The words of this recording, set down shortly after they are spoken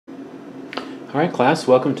Alright class,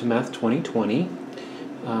 welcome to Math 2020.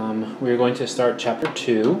 We're going to start Chapter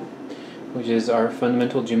 2, which is our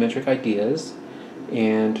fundamental geometric ideas,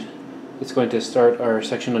 and it's going to start our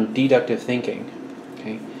section on deductive thinking.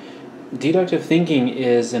 Okay. Deductive thinking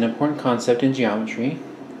is an important concept in geometry.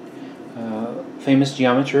 Famous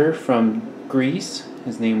geometer from Greece,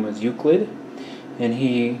 his name was Euclid, and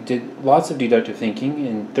he did lots of deductive thinking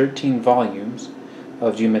in 13 volumes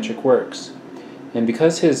of geometric works. And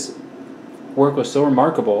because his work was so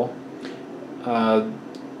remarkable,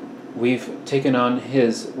 we've taken on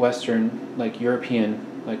his Western,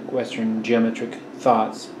 Western geometric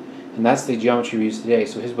thoughts, and that's the geometry we use today.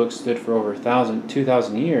 So his book stood for over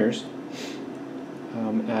 2,000 years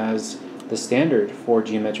as the standard for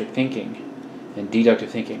geometric thinking and deductive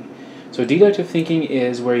thinking. So deductive thinking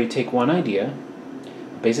is where you take one idea,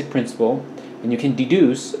 a basic principle, and you can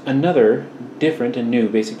deduce another different and new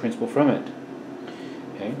basic principle from it.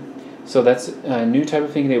 Okay. So that's a new type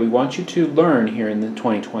of thinking that we want you to learn here in the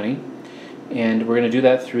 2020, and we're going to do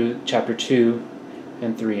that through Chapter 2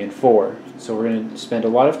 and 3 and 4. So we're going to spend a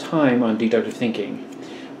lot of time on deductive thinking.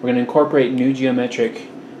 We're going to incorporate new geometric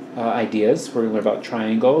ideas. We're going to learn about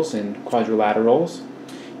triangles and quadrilaterals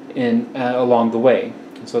along the way.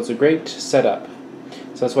 And so it's a great setup.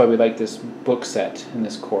 So that's why we like this book set in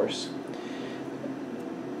this course.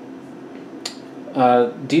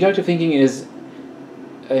 Deductive thinking is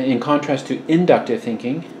in contrast to inductive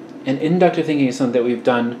thinking, and inductive thinking is something that we've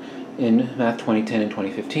done in Math 2010 and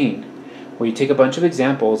 2015, where you take a bunch of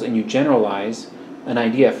examples and you generalize an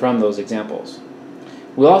idea from those examples.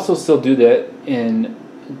 We'll also still do that in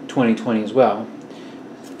 2020 as well,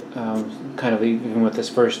 kind of even with this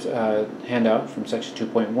first handout from section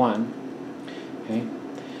 2.1. Okay?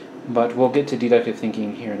 But we'll get to deductive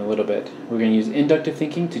thinking here in a little bit. We're going to use inductive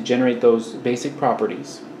thinking to generate those basic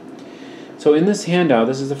properties. So in this handout,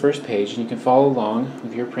 this is the first page, and you can follow along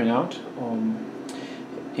with your printout.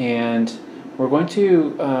 And we're going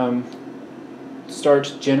to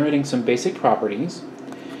start generating some basic properties,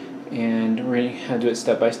 and we're going to do it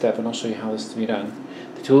step by step, and I'll show you how this is to be done.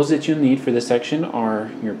 The tools that you'll need for this section are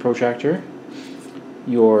your protractor,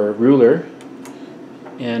 your ruler,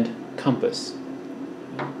 and compass,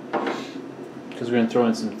 because we're going to throw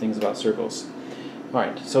in some things about circles.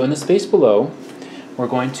 Alright, so in the space below, we're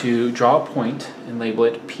going to draw a point and label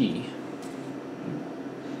it P.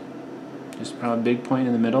 Just draw a big point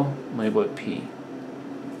in the middle, label it P.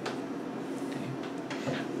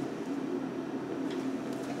 Okay.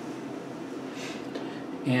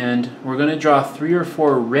 And we're going to draw 3 or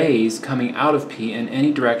 4 rays coming out of P in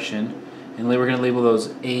any direction, and we're going to label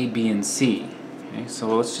those A, B, and C. Okay, so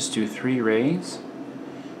let's just do 3 rays.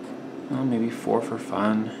 Well, maybe 4 for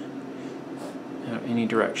fun. Any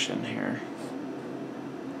direction here.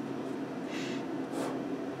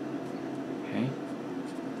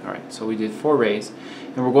 Alright, so we did 4 rays,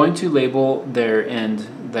 and we're going to label their end,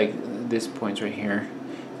 like this point's right here,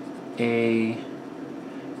 A,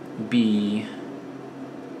 B,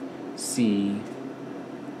 C,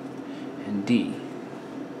 and D.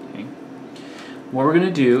 Okay. What we're going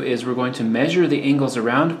to do is we're going to measure the angles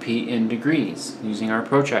around P in degrees using our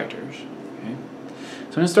protractors. Okay. So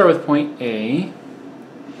I'm going to start with point A,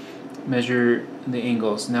 measure the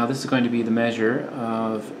angles. Now this is going to be the measure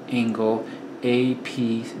of angle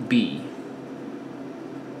APB. I'm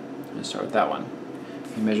going to start with that one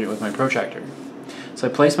and measure it with my protractor. So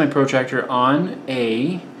I place my protractor on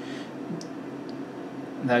A,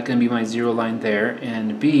 that's going to be my 0 line there,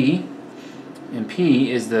 and B and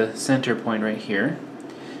P is the center point right here.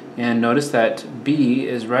 And notice that B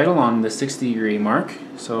is right along the 60-degree mark,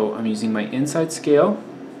 so I'm using my inside scale,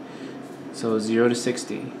 so 0 to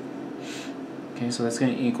 60. Okay, so that's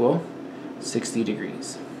going to equal 60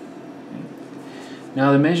 degrees.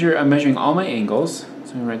 Now I'm measuring all my angles, so I'm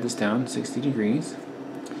going to write this down, 60 degrees.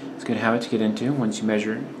 It's a good habit to get into once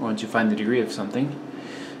you find the degree of something.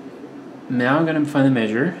 Now I'm going to find the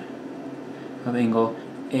measure of angle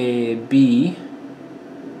ABPC.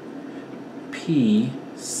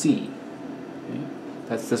 Okay?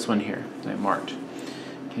 That's this one here that I marked.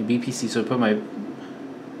 Okay, BPC, so I put my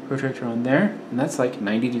protractor on there, and that's like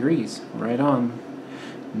 90 degrees, right on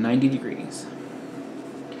 90 degrees.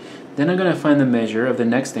 Then I'm going to find the measure of the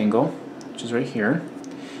next angle, which is right here,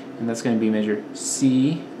 and that's going to be measure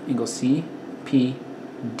C, angle CPD.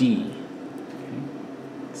 Okay.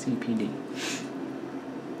 CPD.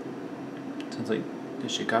 Sounds like the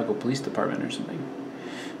Chicago Police Department or something.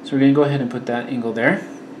 So we're going to go ahead and put that angle there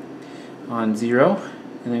on 0, and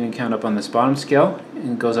then we're going to count up on this bottom scale,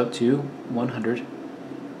 and it goes up to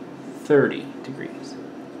 130 degrees.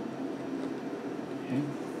 Okay.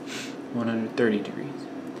 130 degrees.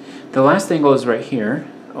 The last angle is right here.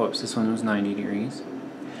 Oops, this one was 90 degrees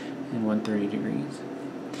and 130 degrees.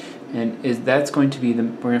 And that's going to be we're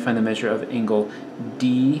going to find the measure of angle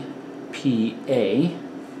DPA.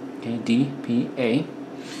 Okay, DPA.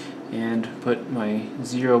 And put my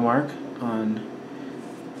 0 mark on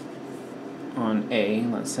A,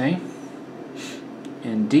 let's say.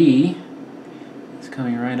 And D is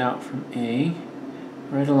coming right out from A,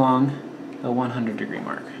 right along the 100 degree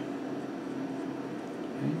mark.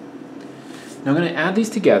 Okay. Now I'm going to add these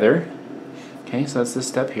together. Okay, so that's this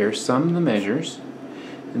step here. Sum the measures,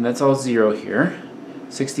 and that's all 0 here.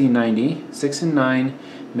 60 and 90. 6 and 9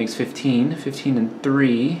 makes 15. 15 and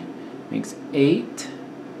 3 makes 8.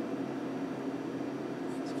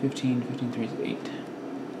 15, 15, 3 is 8.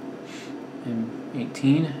 And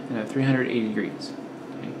 18, and at 380 degrees.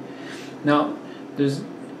 Okay. Now, there's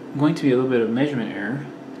going to be a little bit of measurement error,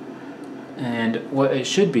 and what it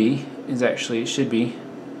should be is actually, it should be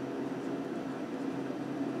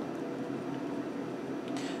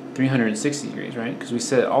 360 degrees, right? Because we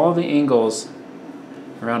said all the angles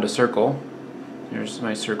around a circle, there's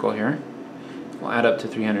my circle here, will add up to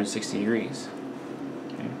 360 degrees.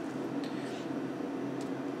 Okay.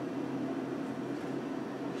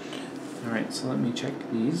 Alright, so let me check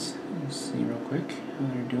these and see real quick how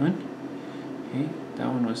they're doing. Okay, that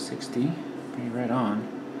one was 60, pretty right on.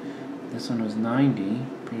 This one was 90,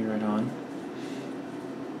 pretty right on.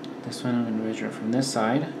 This one I'm going to measure it from this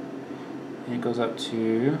side, and it goes up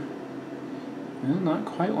to, well, not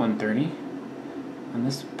quite 130. On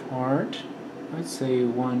this part, I'd say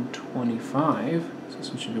 125. So this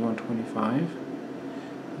one should be 125.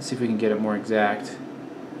 Let's see if we can get it more exact.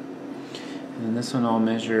 And then this one I'll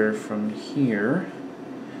measure from here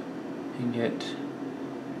and get,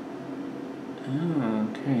 oh,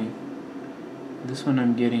 okay. This one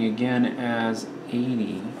I'm getting again as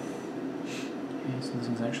 80. Okay, so this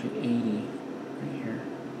one's actually 80 right here.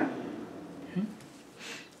 Okay.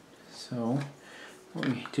 So what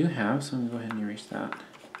we do have, so I'm going to go ahead and erase that.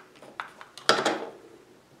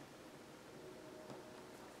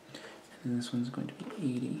 And this one's going to be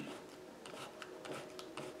 80.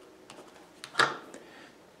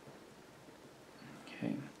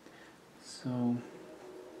 Okay, so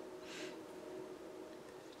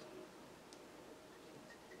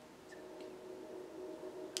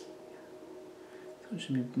it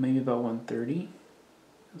should be maybe about 130.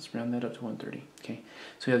 Let's round that up to 130. Okay,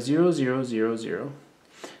 so we have 0, 0, 0, 0.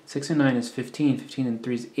 6 and 9 is 15. 15 and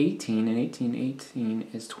 3 is 18. And 18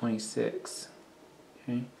 is 26.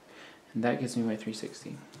 Okay, and that gives me my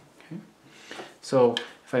 360. Okay, so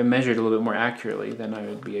if I measured a little bit more accurately, then I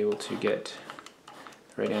would be able to get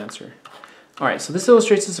the right answer. All right, so this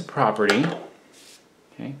illustrates as a property.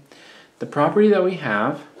 Okay, the property that we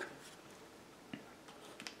have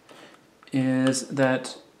is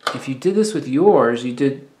that if you did this with yours, you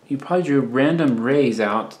probably drew random rays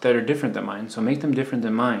out that are different than mine. So make them different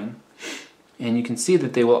than mine. And you can see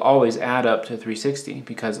that they will always add up to 360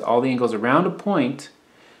 because all the angles around a point,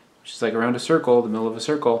 which is like around a circle, the middle of a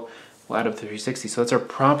circle, will add up to 360. So that's our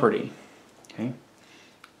property. Okay.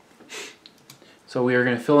 So we are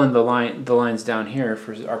going to fill in the lines down here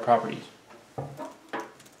for our properties.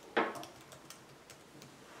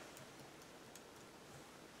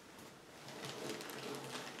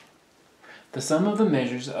 The sum of the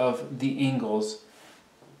measures of the angles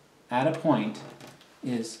at a point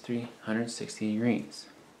is 360 degrees.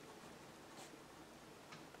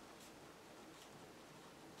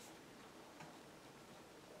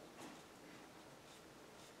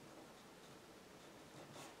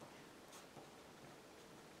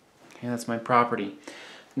 Okay, that's my property.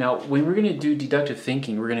 Now, when we're going to do deductive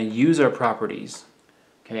thinking, we're going to use our properties.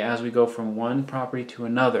 Okay, as we go from one property to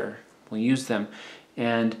another, we'll use them,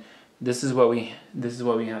 and this is what we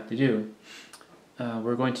have to do.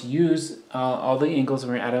 We're going to use all the angles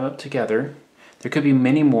and we're going to add them up together. There could be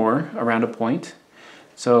many more around a point.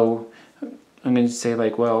 So I'm going to say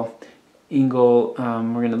like, well, angle,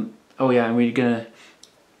 we're going to, oh yeah, and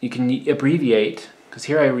you can abbreviate, because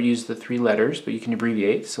here I would use the 3 letters, but you can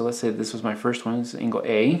abbreviate. So let's say this was my first one, this is angle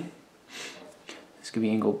A. This could be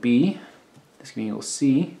angle B. This could be angle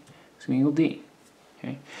C. This could be angle D.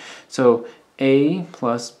 Okay, so A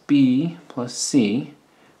plus B plus C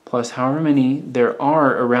plus however many there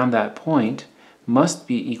are around that point must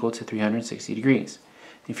be equal to 360 degrees.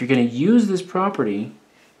 If you're going to use this property,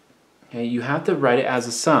 okay, you have to write it as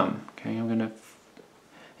a sum. Okay, I'm going to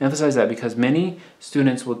emphasize that because many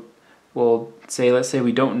students will say, let's say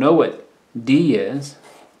we don't know what D is,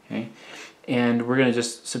 okay, and we're going to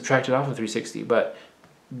just subtract it off of 360. But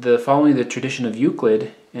following the tradition of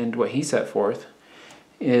Euclid and what he set forth,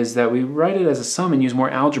 is that we write it as a sum and use more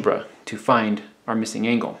algebra to find our missing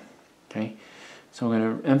angle. Okay, so we're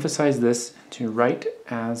going to emphasize this to write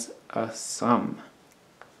as a sum.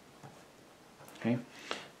 Okay,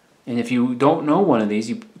 and if you don't know one of these,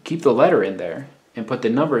 you keep the letter in there and put the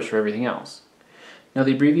numbers for everything else. Now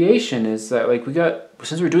the abbreviation is that, like,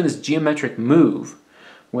 since we're doing this geometric move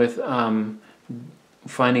with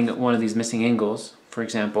finding one of these missing angles, for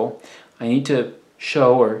example, I need to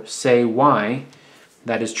show or say why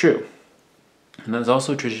that is true. And that's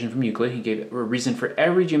also a tradition from Euclid. He gave a reason for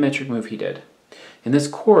every geometric move he did. In this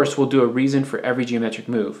course, we'll do a reason for every geometric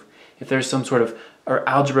move. If there's some sort of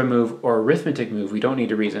algebra move or arithmetic move, we don't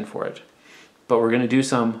need a reason for it. But we're going to do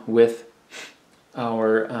some with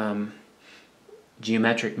our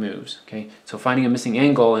geometric moves. Okay, so finding a missing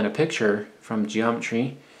angle in a picture from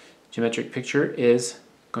geometry, geometric picture, is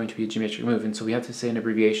going to be a geometric move, and so we have to say an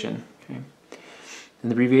abbreviation. Okay,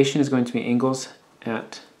 and the abbreviation is going to be angles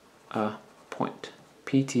at a point.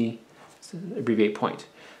 PT, abbreviate point.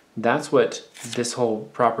 That's what this whole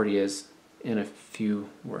property is in a few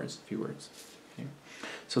words. Okay.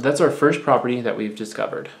 So that's our first property that we've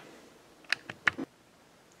discovered.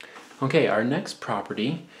 Okay, our next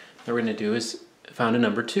property that we're going to do is found in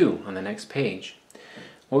number 2 on the next page.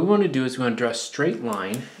 What we want to do is we want to draw a straight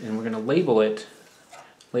line, and we're going to label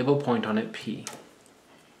a point on it P.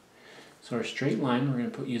 So our straight line, we're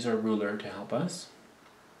going to use our ruler to help us.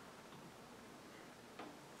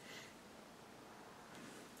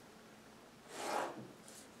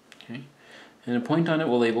 Okay, and a point on it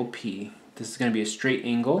we'll label P. This is going to be a straight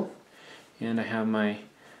angle, and I have my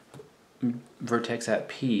vertex at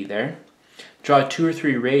P there. Draw 2 or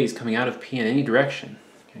 3 rays coming out of P in any direction.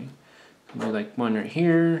 Okay, maybe like one right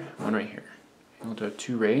here, one right here. We'll draw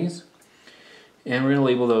 2 rays, and we're going to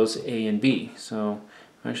label those A and B. So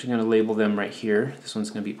I'm actually going to label them right here. This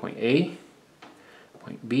one's going to be point A,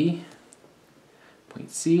 point B,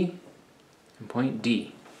 point C, and point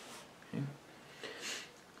D. Okay.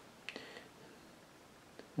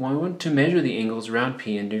 Well, I want to measure the angles around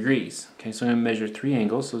P in degrees. Okay, so I'm going to measure 3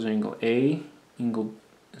 angles. So there's angle A,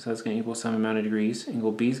 so that's going to equal some amount of degrees.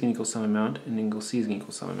 Angle B is going to equal some amount, and angle C is going to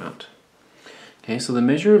equal some amount. Okay, so the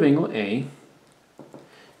measure of angle A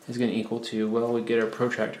is going to equal to, well, we get our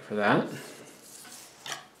protractor for that.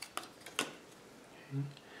 Okay.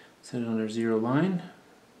 Set it on our 0 line,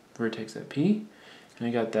 vertex at P, and I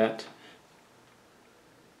got that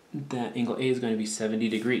angle A is going to be 70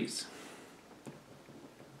 degrees.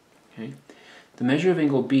 Okay, the measure of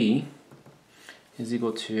angle B is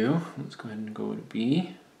equal to, let's go ahead and go to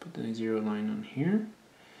B, put the 0 line on here.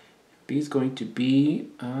 B is going to be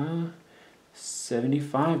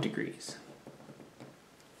 75 degrees.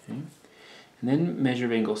 Okay. And then measure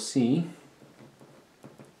of angle C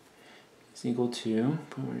is equal to,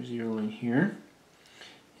 put our 0 line here,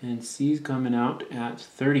 and C is coming out at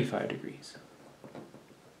 35 degrees.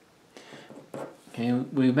 Okay,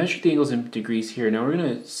 we measured the angles in degrees here. Now we're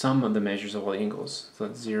going to sum of the measures of all the angles. So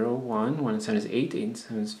that's 0, 1, 1 and 7 is 8, 8 and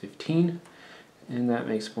 7 is 15, and that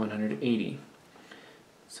makes 180.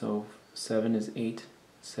 So 7 is 8,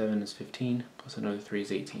 7 is 15, plus another 3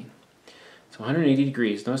 is 18. So 180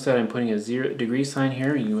 degrees. Notice that I'm putting a 0 degree sign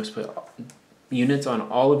here. You must put units on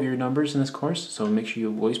all of your numbers in this course, so make sure you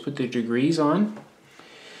always put the degrees on.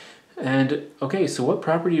 And okay, so what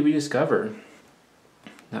property did we discover?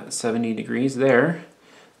 That's 70 degrees there.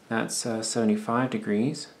 That's 75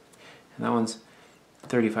 degrees. And that one's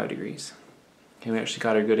 35 degrees. Okay, we actually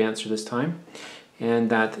got a good answer this time. And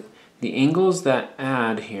that the angles that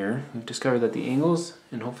add here, we've discovered that the angles,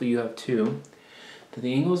 and hopefully you have too, that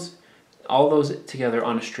the angles, all those together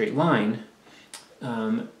on a straight line,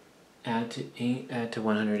 add to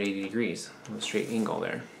 180 degrees, a straight angle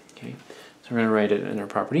there. Okay, so we're going to write it in our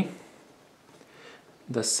property.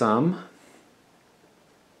 The sum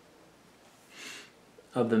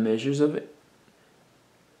of the measures of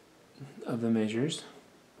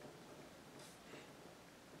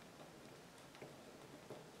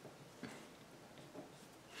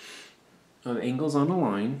angles on a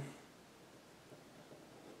line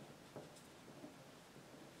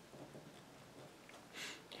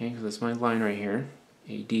okay, because that's my line right here,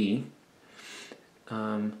 AD.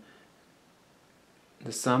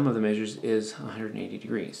 The sum of the measures is 180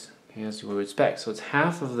 degrees. Okay, as you would expect. So it's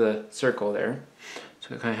half of the circle there.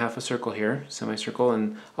 So kind of half a circle here, semicircle,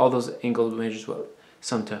 and all those angle measures will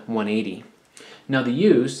sum to 180. Now the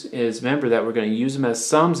use is, remember that we're going to use them as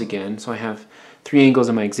sums again. So I have 3 angles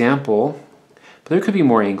in my example, but there could be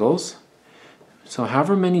more angles. So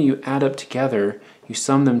however many you add up together, you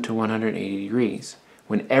sum them to 180 degrees.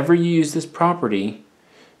 Whenever you use this property,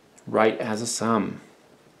 write as a sum.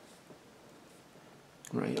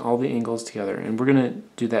 Write all the angles together. And we're going to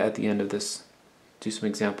do that at the end of this, do some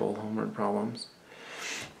example homework problems.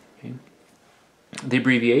 Okay. The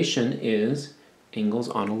abbreviation is angles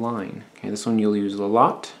on a line. Okay, this one you'll use a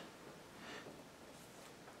lot.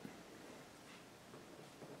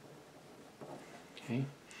 Okay,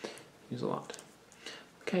 use a lot.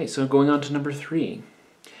 Okay, so going on to number 3.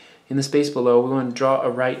 In the space below, we want to draw a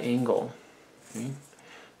right angle. Okay.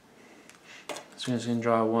 So I'm just going to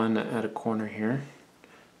draw one at a corner here.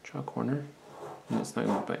 Draw a corner. And it's not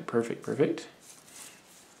going to look like perfect,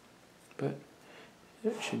 but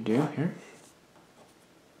it should do here.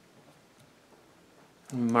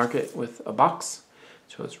 Mark it with a box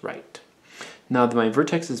so it's right. Now my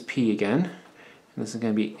vertex is P again, and this is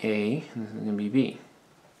going to be A, and this is going to be B.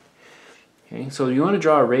 Okay, so you want to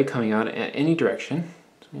draw a ray coming out at any direction.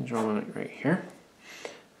 So I'm going to draw one right here,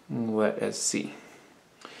 and let as C.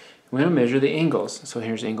 We want to measure the angles. So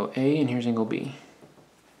here's angle A and here's angle B.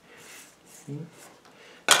 Okay.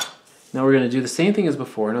 Now we're going to do the same thing as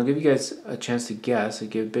before, and I'll give you guys a chance to guess,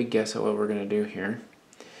 give a big guess at what we're going to do here.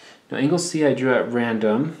 Now angle C I drew at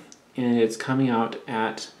random, and it's coming out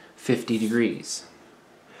at 50 degrees.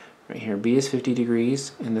 Right here, B is 50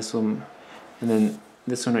 degrees, and this one, and then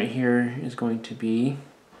this one right here is going to be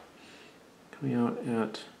coming out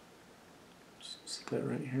at, split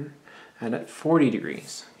right here, at 40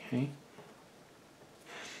 degrees. Okay.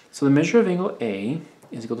 So the measure of angle A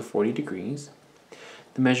is equal to 40 degrees.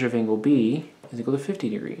 The measure of angle B is equal to 50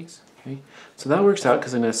 degrees. Okay. So that works out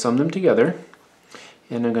because I'm going to sum them together,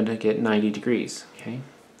 and I'm going to get 90 degrees. Okay.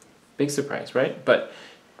 Big surprise, right? But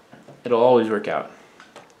it'll always work out.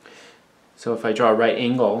 So if I draw a right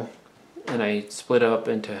angle and I split it up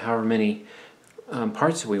into however many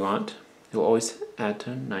parts we want, it will always add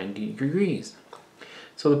to 90 degrees.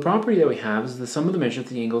 So the property that we have is the sum of the measure of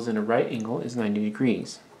the angles in a right angle is 90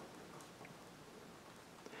 degrees.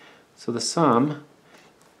 So the sum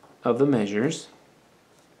of the measures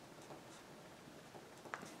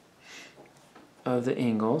of the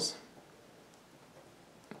angles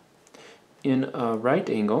in a right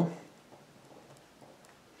angle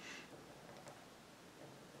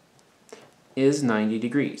is 90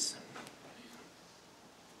 degrees.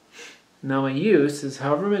 Now my use is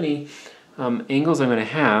however many angles I'm going to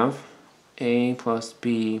have, A plus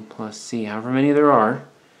B plus C, however many there are,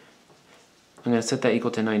 I'm going to set that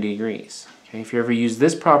equal to 90 degrees. Okay, if you ever use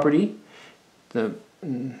this property, the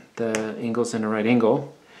angles in a right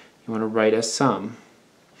angle, you want to write as sum.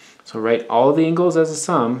 So write all of the angles as a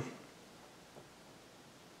sum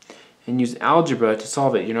and use algebra to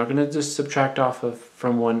solve it. You're not going to just subtract off of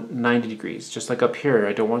from 90 degrees. Just like up here,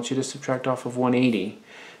 I don't want you to subtract off of 180.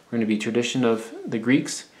 We're going to be tradition of the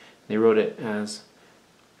Greeks. They wrote it as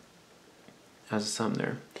a sum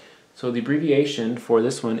there. So the abbreviation for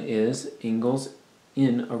this one is angles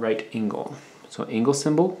in a right angle. So angle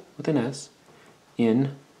symbol with an S,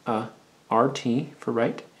 in a RT for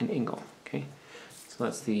right, and angle. Okay, so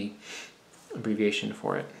that's the abbreviation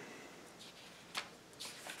for it.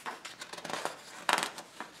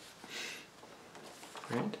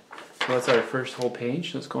 Right. So that's our first whole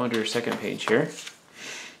page. Let's go on to our second page here.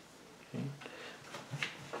 Okay.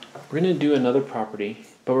 We're going to do another property,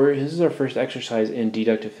 but this is our first exercise in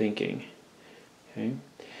deductive thinking. Okay,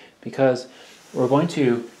 because we're going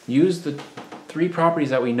to use the 3 properties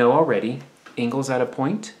that we know already, angles at a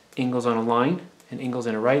point, angles on a line, and angles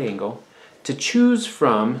in a right angle, to choose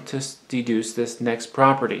from to deduce this next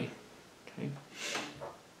property. Okay.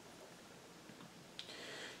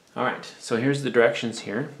 Alright, so here's the directions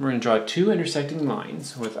here. We're going to draw 2 intersecting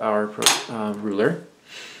lines with our ruler.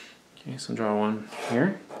 Okay, so draw one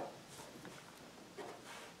here.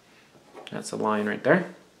 That's a line right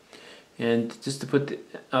there. And just to put the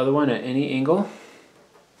other one at any angle,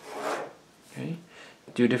 okay,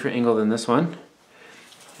 do a different angle than this one.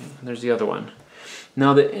 Okay, there's the other one.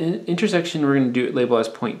 Now the intersection we're going to do label as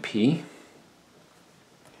point P.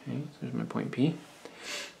 Okay, so there's my point P.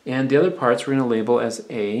 And the other parts we're going to label as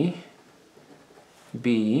A,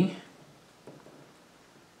 B,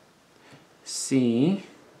 C,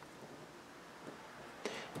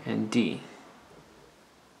 and D.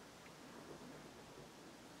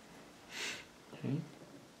 Okay.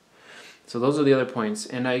 So those are the other points,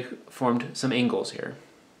 and I formed some angles here.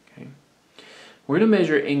 Okay. We're going to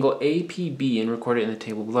measure angle APB and record it in the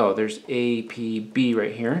table below. There's APB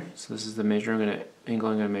right here, so this is the angle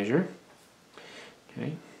I'm going to measure.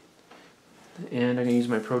 Okay. And I'm going to use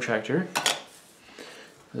my protractor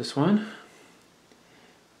for this one.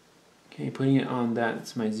 Okay, putting it on that,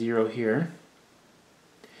 it's my 0 here.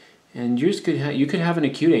 And you could have an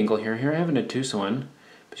acute angle here. Here I have an obtuse one,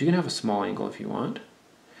 but you can have a small angle if you want.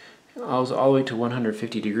 all the way to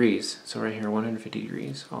 150 degrees. So right here, 150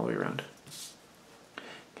 degrees all the way around.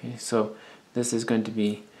 Okay, so this is going to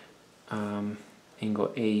be angle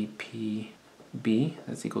APB.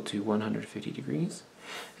 That's equal to 150 degrees.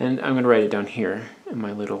 And I'm going to write it down here in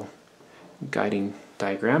my little guiding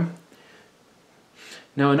diagram.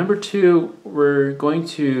 Now in number 2, we're going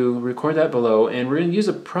to record that below, and we're going to use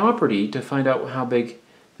a property to find out how big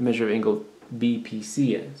the measure of angle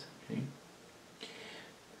BPC is. Okay.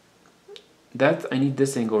 I need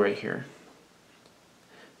this angle right here.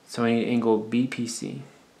 So I need angle BPC.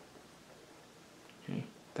 Okay.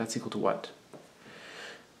 That's equal to what?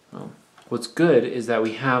 Well, what's good is that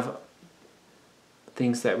we have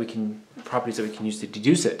properties that we can use to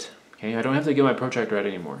deduce it. Okay. I don't have to get my protractor out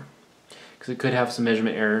anymore, because it could have some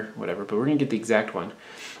measurement error, whatever, but we're going to get the exact one.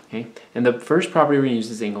 Okay? And the first property we're going to use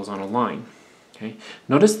is angles on a line. Okay?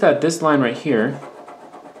 Notice that this line right here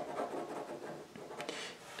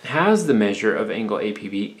has the measure of angle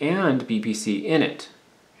APB and BPC in it.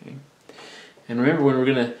 Okay? And remember, when we're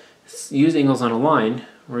going to use angles on a line,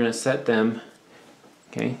 we're going to set them,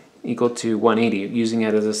 okay, equal to 180, using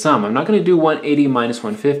it as a sum. I'm not going to do 180 minus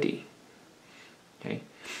 150. Okay?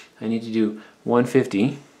 I need to do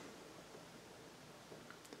 150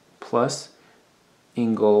 plus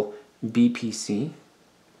angle BPC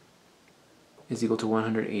is equal to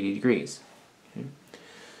 180 degrees. Okay.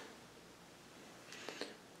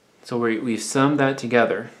 So we've summed that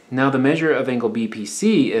together. Now the measure of angle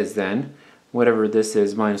BPC is then whatever this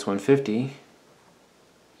is minus 150,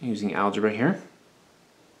 using algebra here.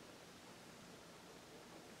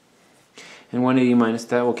 And 180 minus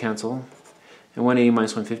that will cancel. And 180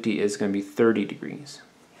 minus 150 is going to be 30 degrees.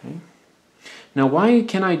 Okay. Now why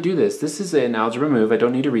can I do this? This is an algebra move. I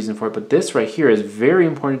don't need a reason for it, but this right here is very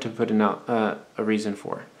important to put a reason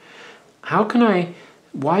for.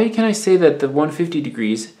 Why can I say that the 150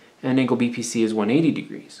 degrees and angle BPC is 180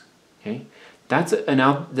 degrees? Okay, that's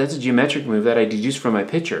a geometric move that I deduced from my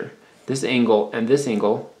picture. This angle and this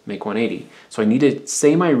angle make 180. So I need to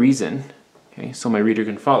say my reason, okay, so my reader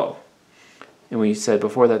can follow. And we said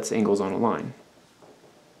before that's angles on a line.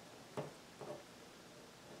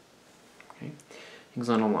 Angles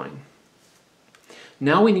on a line.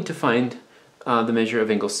 Now we need to find the measure of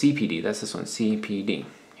angle CPD. That's this one, CPD.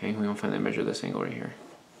 Okay, we're going to find that measure of this angle right here.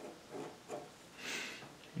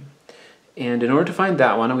 Okay. And in order to find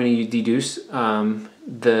that one, I'm going to deduce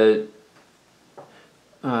the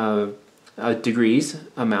degrees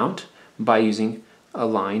amount by using a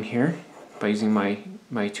line here, by using my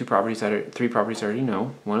three properties I already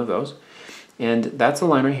know, one of those. And that's a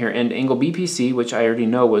line right here. And angle BPC, which I already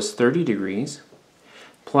know was 30 degrees,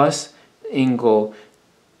 plus angle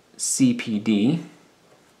CPD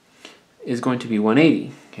is going to be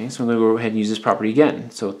 180. Okay, so I'm going to go ahead and use this property again.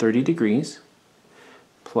 So 30 degrees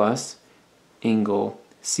plus angle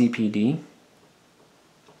CPD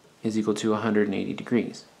is equal to 180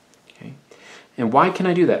 degrees. Okay, and why can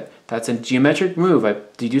I do that? That's a geometric move. I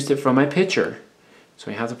deduced it from my picture. So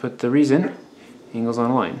I have to put the reason, angles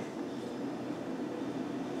on a line.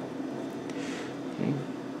 Okay.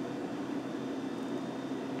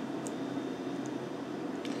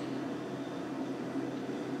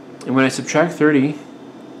 And when I subtract 30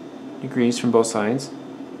 degrees from both sides,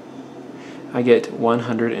 I get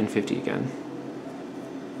 150 again.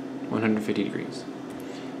 150 degrees.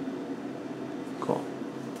 Cool.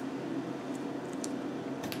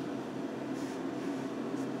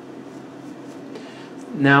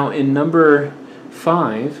 Now in number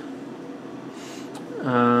 6,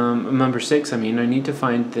 I need to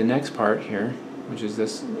find the next part here, which is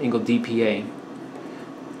this angle DPA.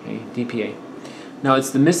 Okay, DPA. Now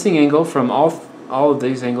it's the missing angle from all of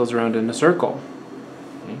these angles around in a circle.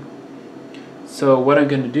 Okay. So what I'm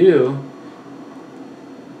going to do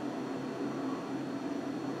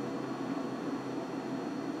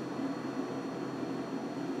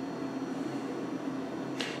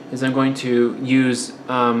is I'm going to use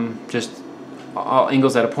just all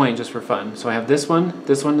angles at a point just for fun. So I have this one, and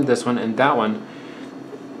this one, and that one,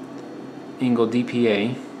 angle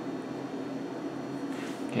DPA.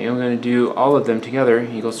 Okay, I'm going to do all of them together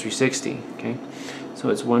equals 360. Okay, so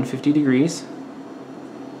it's 150 degrees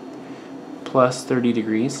plus 30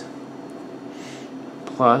 degrees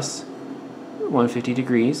plus 150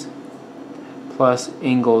 degrees plus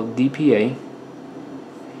angle DPA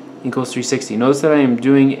equals 360. Notice that I am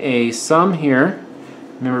doing a sum here.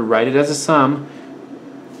 Remember, write it as a sum,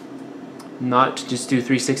 not just do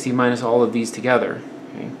 360 minus all of these together.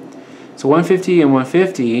 Okay, so 150 and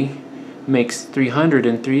 150 makes 300,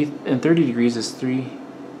 and 30 degrees is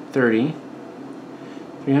 330.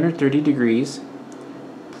 330 degrees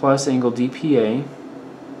plus angle DPA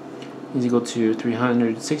is equal to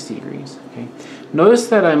 360 degrees. Okay. Notice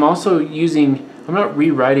that I'm not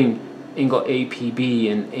rewriting angle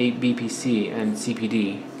APB and BPC and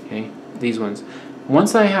CPD. Okay, these ones.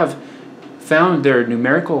 Once I have found their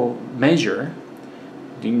numerical measure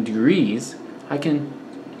in degrees, I can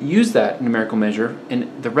use that numerical measure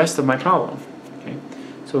in the rest of my problem. Okay,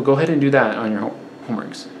 so go ahead and do that on your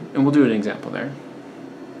homeworks, and we'll do an example there.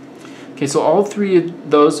 Okay, so all three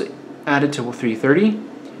of those added to 330.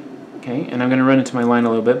 Okay, and I'm going to run into my line a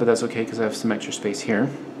little bit, but that's okay because I have some extra space here.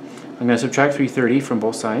 I'm going to subtract 330 from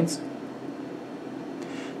both sides.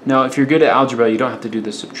 Now, if you're good at algebra, you don't have to do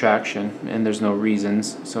the subtraction, and there's no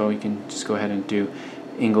reasons, so you can just go ahead and do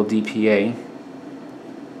angle DPA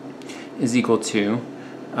is equal to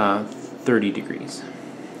 30 degrees.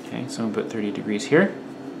 Okay, so I'll put 30 degrees here.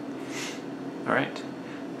 All right.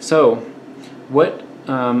 So, what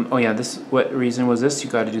reason was this? You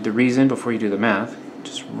got to do the reason before you do the math.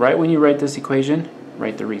 Just right when you write this equation,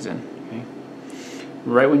 write the reason. Okay.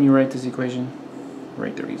 Right when you write this equation,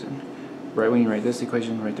 write the reason. Right when you write this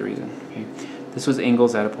equation, write the reason. Okay. This was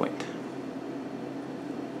angles at a point.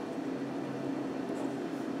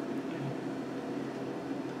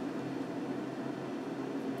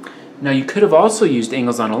 Now you could have also used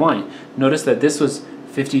angles on a line. Notice that this was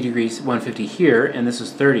 50 degrees, 150 here, and this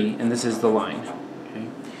was 30, and this is the line. Okay.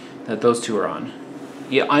 That those two are on.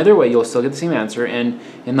 Yeah, either way, you'll still get the same answer, and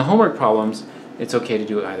in the homework problems, it's okay to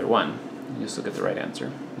do either one. You'll still get the right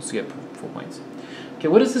answer. You'll still get full points. Okay,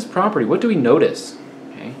 what is this property? What do we notice?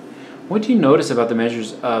 Okay, what do you notice about the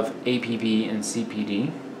measures of APB and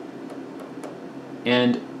CPD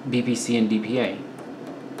and BPC and DPA?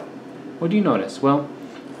 What do you notice? Well,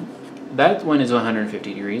 that one is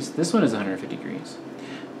 150 degrees. This one is 150 degrees.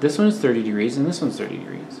 This one is 30 degrees, and this one's 30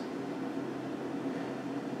 degrees.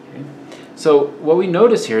 Okay. So what we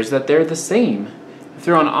notice here is that they're the same. If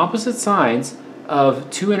they're on opposite sides of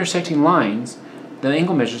two intersecting lines, the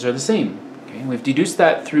angle measures are the same. Okay. We've deduced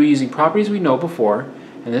that through using properties we know before,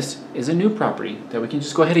 and this is a new property that we can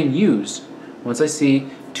just go ahead and use. Once I see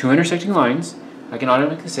two intersecting lines, I can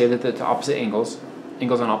automatically say that the opposite angles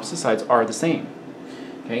on opposite sides are the same.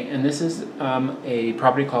 Okay, and this is a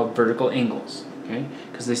property called vertical angles. Okay,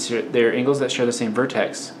 because they're angles that share the same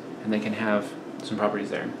vertex, and they can have some properties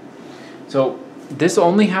there. So this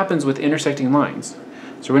only happens with intersecting lines.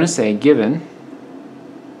 So we're going to say given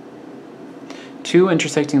two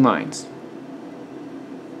intersecting lines,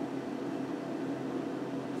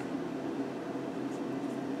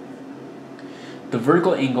 the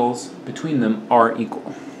vertical angles between them are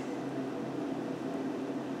equal.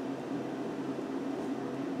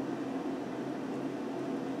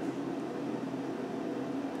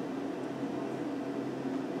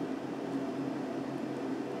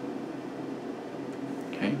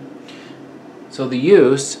 Okay. So the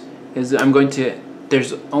use is that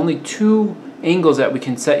there's only two angles that we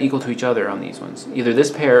can set equal to each other on these ones, either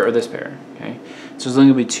this pair or this pair. Okay, so there's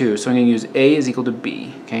only going to be two. So I'm going to use A is equal to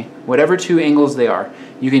B. Okay, whatever two angles they are,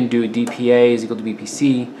 you can do DPA is equal to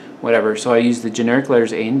BPC, whatever. So I use the generic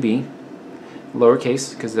letters A and B,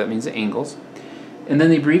 lowercase because that means the angles, and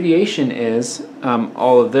then the abbreviation is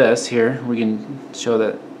all of this here. We can show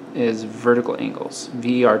that is vertical angles.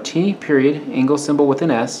 VERT period angle symbol with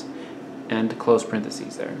an S and close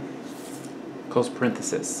parentheses there. Close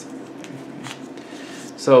parenthesis.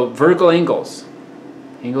 So vertical angles,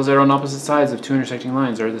 angles that are on opposite sides of two intersecting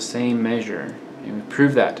lines, are the same measure. And we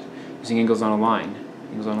prove that using angles on a line,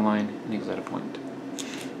 and angles at a point.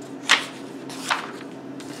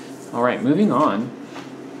 All right, moving on.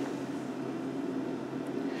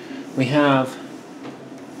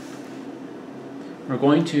 We're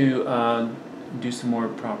going to do some more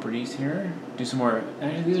properties here.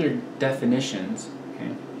 Actually, these are definitions.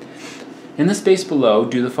 Okay. In the space below,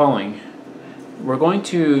 do the following. We're going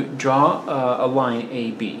to draw a line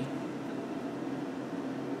AB.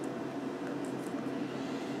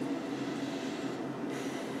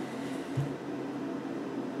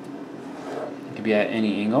 It could be at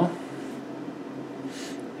any angle.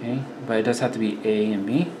 Okay, but it does have to be A and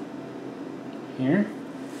B here.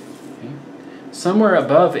 Okay. Somewhere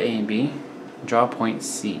above A and B, draw point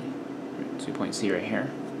C. So point C right here.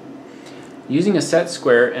 Using a set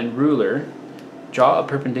square and ruler, draw a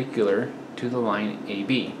perpendicular to the line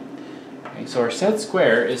AB. Okay, so our set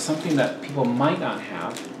square is something that people might not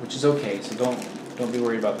have, which is okay, so don't be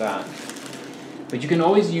worried about that. But you can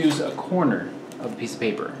always use a corner of a piece of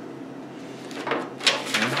paper.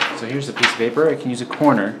 Okay, so here's a piece of paper. I can use a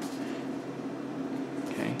corner,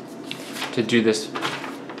 okay, to do this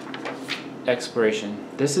exploration.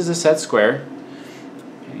 This is a set square,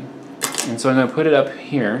 okay, and so I'm going to put it up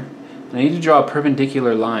here, and I need to draw a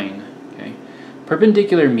perpendicular line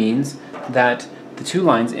Perpendicular means that the two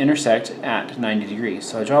lines intersect at 90 degrees.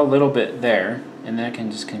 So I draw a little bit there, and then I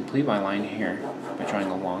can just complete my line here by drawing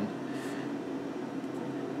along.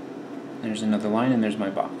 There's another line, and there's my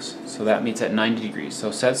box. So that meets at 90 degrees,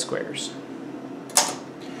 so set squares.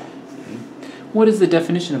 Okay. What is the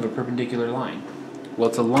definition of a perpendicular line? Well,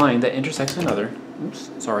 it's a line that intersects another,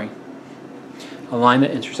 a line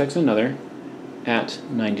that intersects another at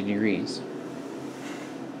 90 degrees.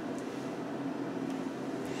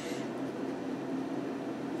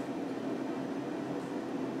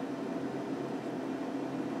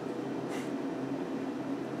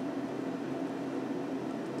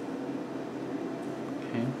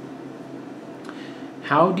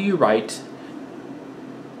 How do you write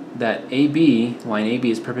that AB, line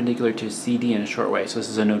AB, is perpendicular to CD in a short way? So this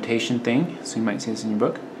is a notation thing, so you might see this in your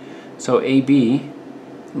book. So AB,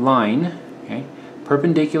 line, okay,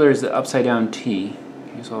 perpendicular is the upside down T.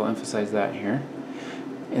 Okay, so I'll emphasize that here.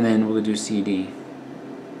 And then we'll do CD.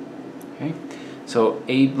 Okay, so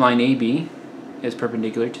line AB is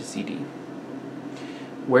perpendicular to CD.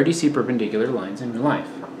 Where do you see perpendicular lines in real life?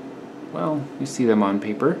 Well, you see them on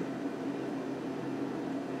paper.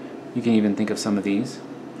 You can even think of some of these.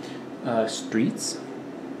 Streets.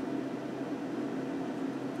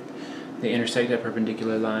 They intersect at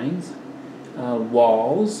perpendicular lines.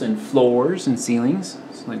 Walls and floors and ceilings.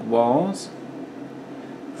 So like walls,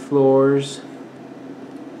 floors,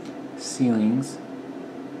 ceilings.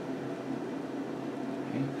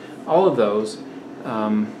 Okay. All of those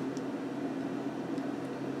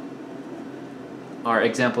are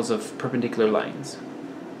examples of perpendicular lines.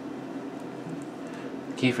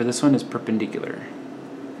 Key for this one is perpendicular.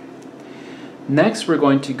 Next, we're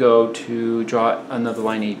going to go to draw another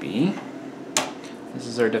line AB. This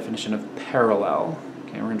is our definition of parallel.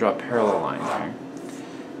 Okay, we're going to draw a parallel line here.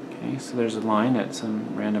 Okay, so there's a line at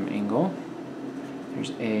some random angle.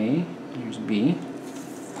 There's A, here's B.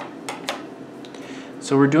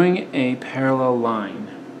 So we're doing a parallel line.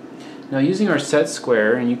 Now, using our set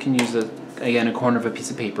square, and you can use again a corner of a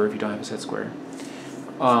piece of paper if you don't have a set square.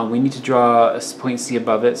 We need to draw a point C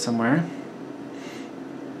above it somewhere,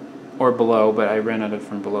 or below, but I ran out of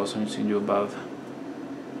from below, so I'm just going to do above.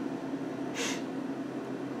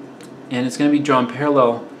 And it's going to be drawn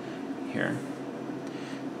parallel here.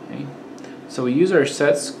 Okay. So we use our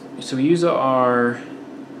sets. So we use our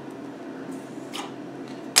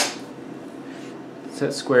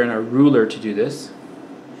set square and our ruler to do this.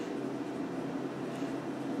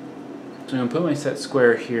 So I'm going to put my set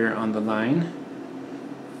square here on the line.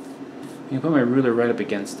 I'm going to put my ruler right up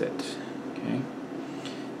against it. Okay.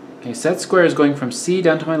 Okay, set square is going from C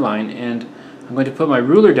down to my line, and I'm going to put my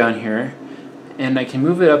ruler down here, and I can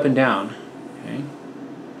move it up and down. Okay.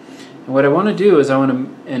 And what I want to do is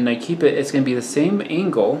I keep it. It's going to be the same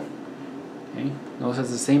angle. Okay. Notice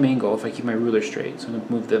it's the same angle if I keep my ruler straight. So I'm going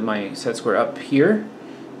to move my set square up here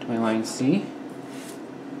to my line C.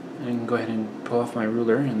 And I can go ahead and pull off my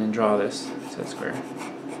ruler and then draw this set square.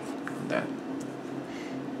 Like that.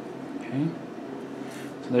 Okay,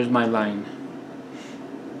 so there's my line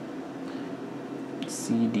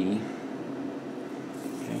CD.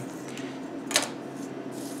 Okay,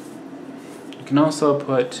 you can also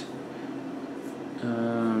put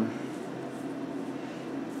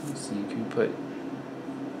let's see, you can put,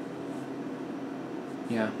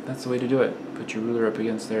 yeah, that's the way to do it. Put your ruler up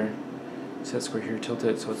against there, set square here, tilt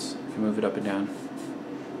it so you can move it up and down.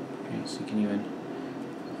 Okay, so you can even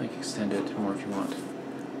like extend it more if you want.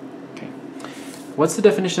 What's the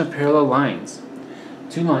definition of parallel lines?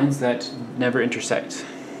 Two lines that never intersect.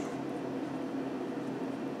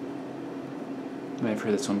 You might have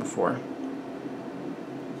heard this one before.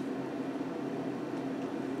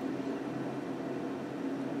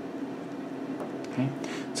 Okay.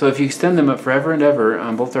 So if you extend them up forever and ever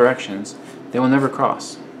on both directions, they will never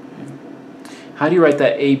cross. Okay. How do you write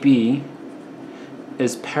that AB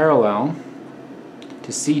is parallel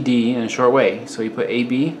to CD in a short way? So you put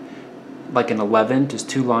AB like an 11, just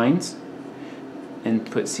two lines, and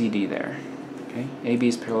put CD there. Okay, AB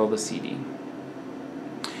is parallel to CD.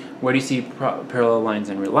 Where do you see parallel lines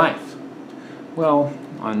in real life? Well,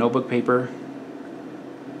 on notebook paper,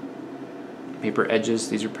 paper edges,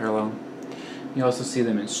 these are parallel. You also see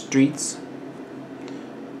them in streets.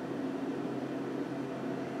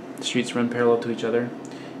 Streets run parallel to each other.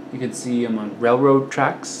 You can see them on railroad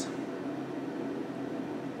tracks.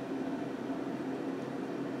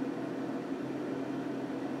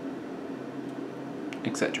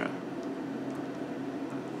 Etc.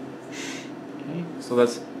 Okay, so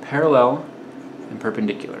that's parallel and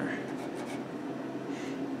perpendicular.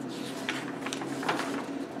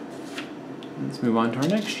 Let's move on to our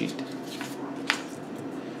next sheet.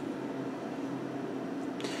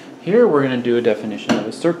 Here we're going to do a definition of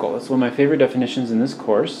a circle. It's one of my favorite definitions in this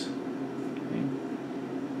course.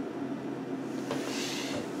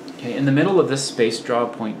 Okay, in the middle of this space, draw a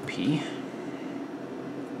point P.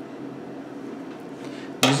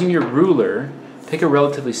 Using your ruler, pick a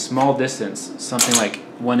relatively small distance, something like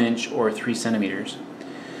 1 inch or 3 centimeters.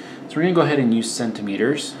 So we're going to go ahead and use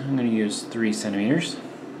centimeters. I'm going to use 3 centimeters.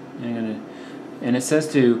 And it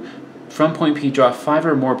says from point P, draw 5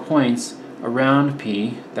 or more points around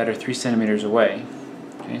P that are 3 centimeters away.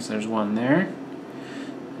 Okay, so there's one there.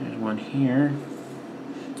 There's one here.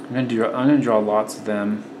 I'm going to draw lots of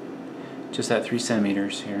them, just at 3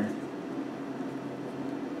 centimeters here.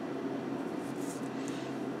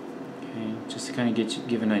 Okay, just to kind of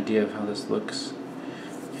give an idea of how this looks.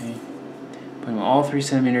 Okay, putting them all 3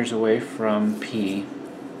 centimeters away from P.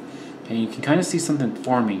 Okay, you can kind of see something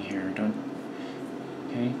forming here,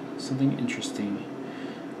 okay, something interesting.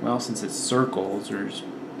 Well, since it's circles, there's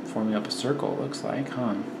forming up a circle, it looks like,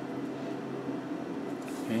 huh?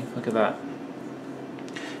 Okay, look at that.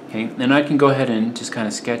 Okay, then I can go ahead and just kind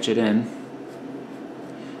of sketch it in,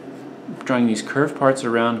 drawing these curved parts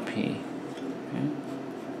around P. Okay.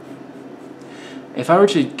 If I were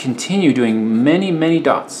to continue doing many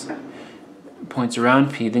dots, points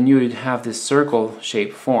around P, then you would have this circle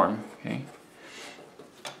shape form. Okay.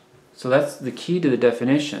 So that's the key to the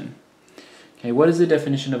definition. Okay, what is the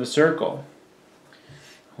definition of a circle?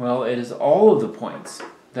 Well, it is all of the points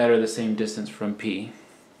that are the same distance from P.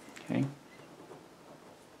 Okay.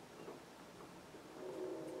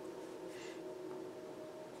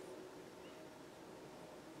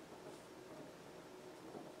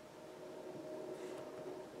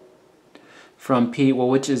 From P, well,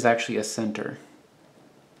 which is actually a center.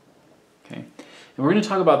 Okay, and we're going to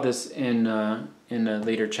talk about this in a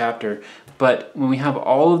later chapter. But when we have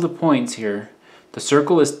all of the points here, the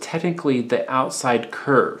circle is technically the outside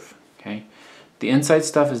curve. Okay, the inside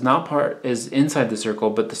stuff is inside the circle,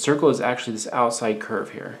 but the circle is actually this outside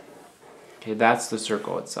curve here. Okay, that's the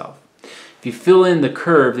circle itself. If you fill in the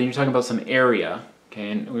curve, then you're talking about some area.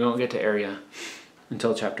 Okay, and we won't get to area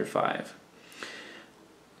until chapter 5.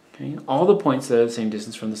 Okay, all the points that are the same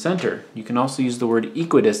distance from the center. You can also use the word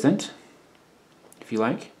equidistant, if you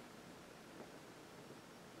like.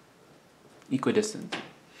 Equidistant.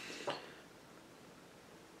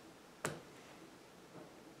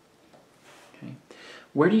 Okay.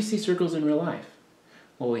 Where do you see circles in real life?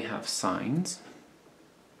 Well, we have signs.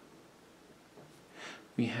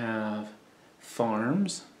 We have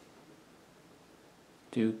farms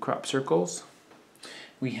do crop circles.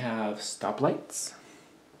 We have stoplights.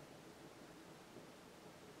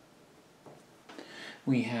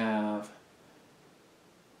 We have,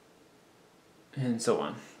 and so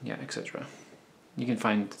on, yeah, etc. You can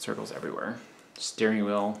find circles everywhere. Steering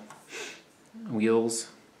wheel, wheels,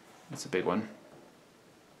 that's a big one.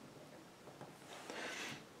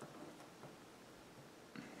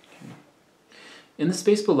 Okay. In the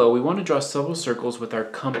space below, we want to draw several circles with our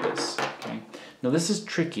compass. Okay. Now this is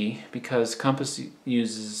tricky because compass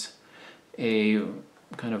uses a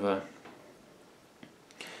kind of a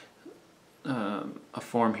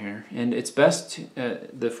form here, and it's best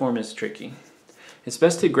the form is tricky. It's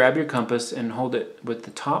best to grab your compass and hold it with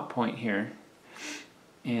the top point here,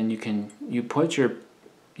 and you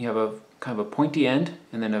have a kind of a pointy end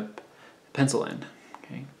and then a pencil end.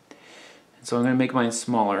 Okay, and so I'm going to make mine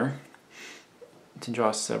smaller to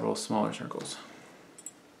draw several smaller circles.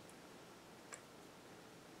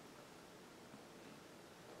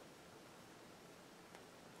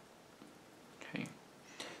 Okay,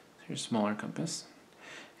 so here's a smaller compass.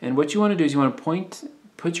 And what you want to do is you want to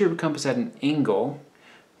put your compass at an angle,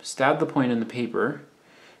 stab the point in the paper,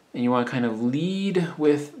 and you want to kind of lead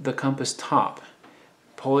with the compass top.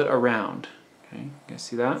 Pull it around. Okay, you guys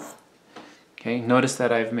see that? Okay, notice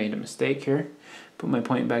that I've made a mistake here. Put my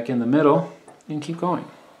point back in the middle and keep going.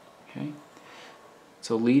 Okay,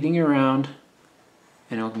 so leading around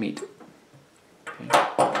and it'll meet.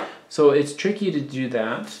 Okay, so it's tricky to do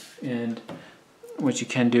that, and what you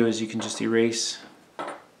can do is you can just erase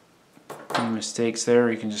any mistakes there,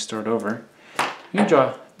 or you can just start over. You can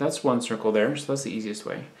draw, that's one circle there, so that's the easiest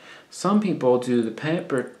way. Some people do the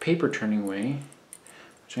paper turning way,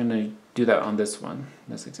 which I'm going to do that on this one,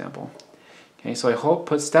 this example. Okay, so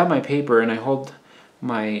I stab my paper and I hold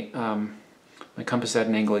my my compass at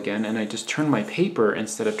an angle again, and I just turn my paper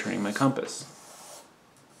instead of turning my compass.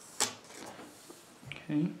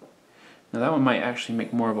 Okay, now that one might actually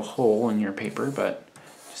make more of a hole in your paper, but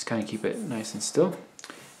just kind of keep it nice and still.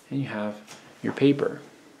 And you have your paper.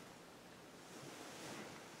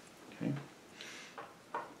 Okay.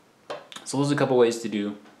 So those are a couple ways to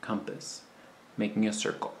do compass, making a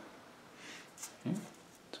circle. Okay.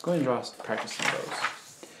 Let's go ahead and practice some of those.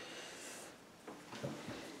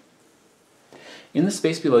 In the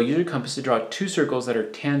space below, use your compass to draw 2 circles that are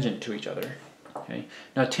tangent to each other. Okay.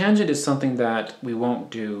 Now, tangent is something that we won't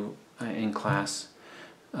do in class,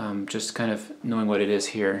 just kind of knowing what it is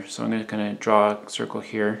here. So I'm going to kind of draw a circle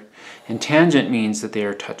here. And tangent means that they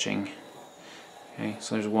are touching. Okay,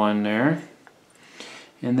 so there's one there.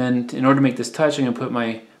 And then in order to make this touch, I'm going to put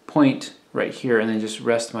my point right here and then just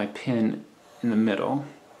rest my pin in the middle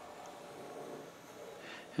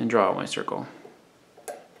and draw out my circle.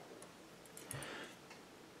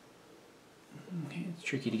 Okay, it's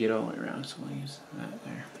tricky to get all the way around, so I'll use that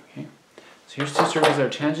there. Okay, so here's 2 circles that are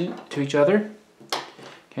tangent to each other.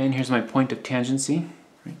 Okay, and here's my point of tangency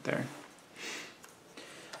right there.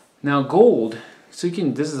 Now gold, so you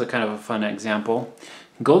can, this is a kind of a fun example.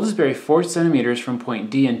 Gold is buried 4 centimeters from point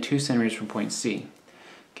D and 2 centimeters from point C.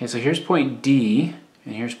 Okay, so here's point D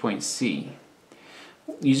and here's point C.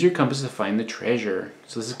 Use your compass to find the treasure.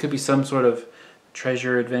 So this could be some sort of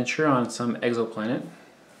treasure adventure on some exoplanet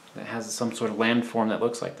that has some sort of landform that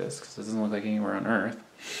looks like this, because it doesn't look like anywhere on Earth.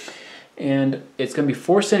 And it's going to be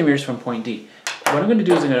 4 centimeters from point D. What I'm going to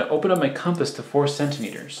do is I'm going to open up my compass to 4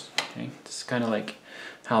 centimeters. Okay, this is kind of like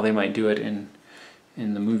how they might do it in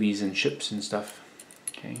the movies and ships and stuff.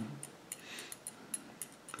 Okay,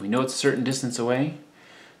 we know it's a certain distance away,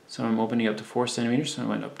 so I'm opening up to 4 centimeters. So I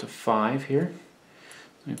went up to 5 here.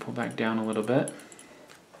 Let me pull back down a little bit,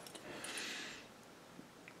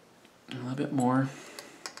 a little bit more.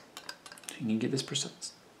 You can get this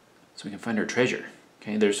precise, so we can find our treasure.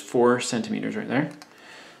 Okay, there's 4 centimeters right there.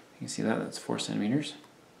 You can see that, that's 4 centimeters.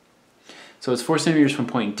 So it's 4 centimeters from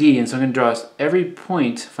point D, and so I'm going to draw every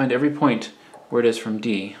point, find every point where it is from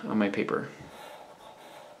D on my paper.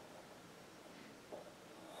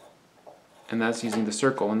 And that's using the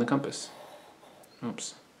circle and the compass.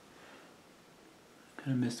 Oops.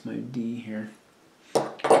 Kind of missed my D here.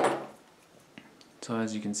 So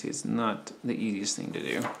as you can see, it's not the easiest thing to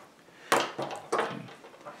do. Okay.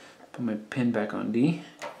 Put my pin back on D.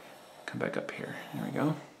 Come back up here. There we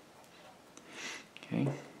go. Okay.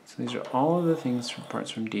 So these are all of the things from parts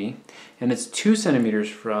from D. And it's 2 centimeters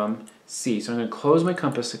from C. So I'm going to close my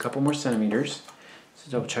compass a couple more centimeters.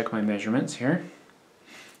 So double check my measurements here.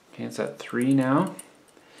 Okay, it's at 3 now.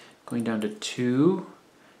 Going down to 2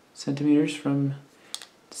 centimeters from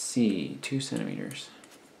C. 2 centimeters.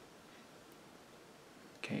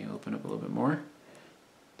 Okay, open up a little bit more.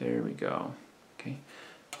 There we go. Okay.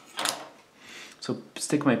 So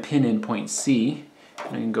stick my pin in point C,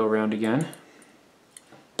 and I can go around again.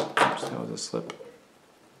 Oops, that was a slip.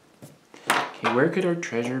 Okay, where could our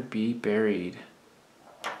treasure be buried?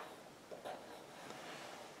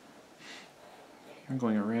 I'm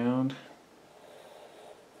going around.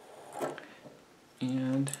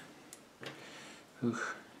 And,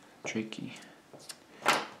 tricky.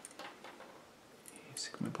 Okay,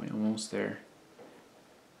 stick my point almost there.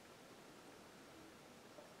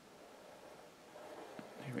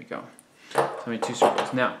 There we go. So I made 2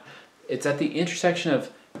 circles. Now, it's at the intersection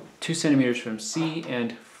of 2 centimeters from C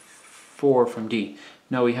and 4 from D.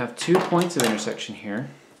 Now we have 2 points of intersection here.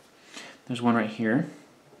 There's one right here, and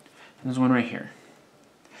there's one right here.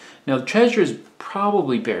 Now the treasure is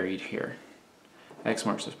probably buried here. X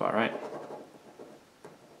marks the spot, right?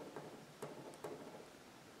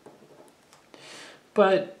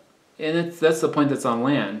 But, and that's the point that's on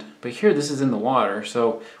land. But here, this is in the water.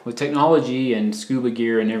 So with technology and scuba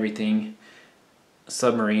gear and everything,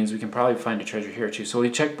 submarines, we can probably find a treasure here too. So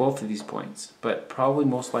we check both of these points, but probably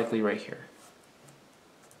most likely right here.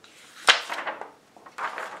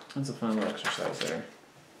 That's a fun little exercise there.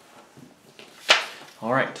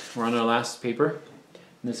 All right, we're on our last paper.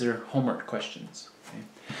 And these are homework questions. Okay.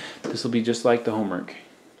 This will be just like the homework.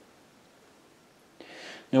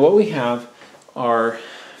 Now what we have are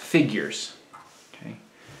figures. Okay.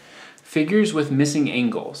 Figures with missing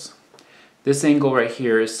angles. This angle right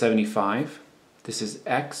here is 75. This is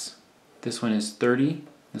X. This one is 30.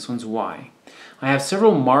 This one's Y. I have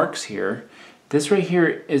several marks here. This right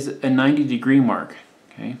here is a 90-degree mark.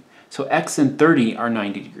 Okay. So X and 30 are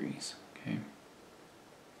 90 degrees. Okay.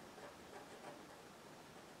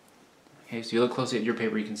 Okay, so you look closely at your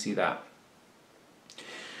paper, you can see that.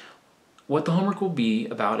 What the homework will be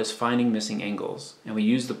about is finding missing angles, and we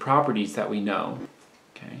use the properties that we know.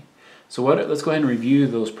 Okay, so let's go ahead and review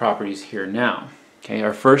those properties here now. Okay,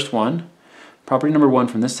 our first one, property number 1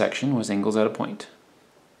 from this section was angles at a point.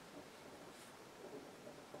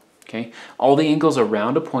 Okay, all the angles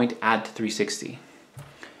around a point add to 360.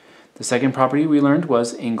 The second property we learned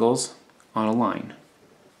was angles on a line.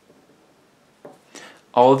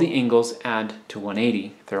 All of the angles add to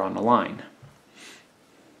 180 if they're on a line.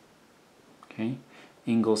 Okay,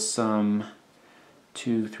 angle sum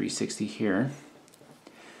 2, 360 here.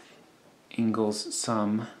 Angles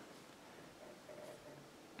sum,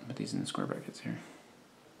 put these in the square brackets here,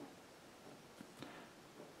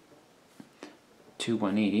 2,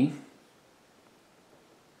 180.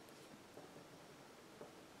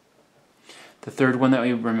 The third one that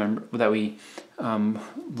we learned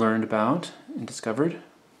about and discovered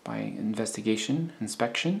by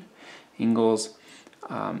inspection, angles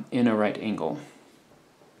in a right angle.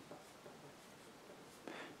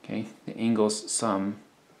 Okay, the angles sum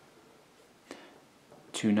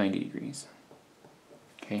to 90 degrees.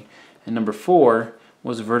 Okay, and number 4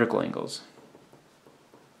 was vertical angles.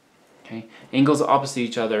 Okay, angles opposite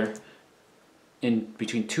each other in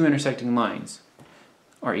between two intersecting lines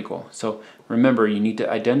are equal. So remember, you need to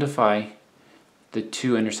identify the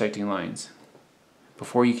two intersecting lines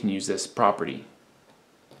before you can use this property.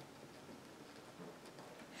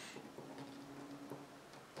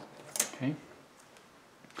 Okay.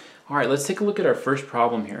 All right, let's take a look at our first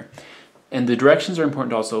problem here. And the directions are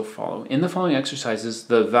important to also follow. In the following exercises,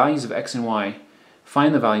 the values of x and y,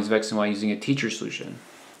 find the values of x and y using a teacher solution.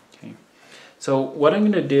 Okay. So what I'm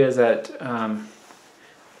going to do is that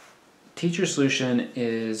teacher solution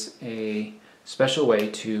is a special way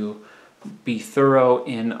to be thorough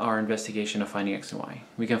in our investigation of finding x and y.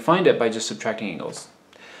 We can find it by just subtracting angles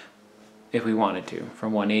if we wanted to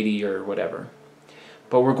from 180 or whatever.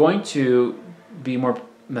 But we're going to be more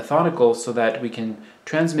methodical so that we can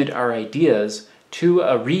transmit our ideas to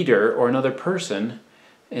a reader or another person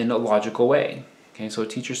in a logical way. Okay, so a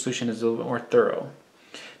teacher solution is a little bit more thorough.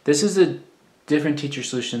 This is a different teacher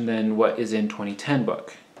solution than what is in 2010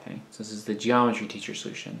 book. Okay, so this is the geometry teacher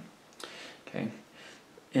solution. Okay,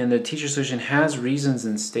 and the teacher solution has reasons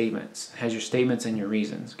and statements. It has your statements and your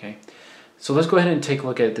reasons. Okay, so let's go ahead and take a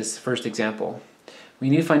look at this first example. We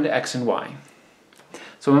need to find x and y.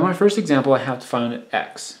 So in my first example, I have to find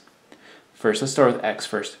x. First, let's start with x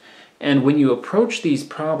first. And when you approach these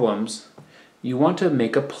problems, you want to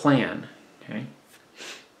make a plan. Okay?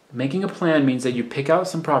 Making a plan means that you pick out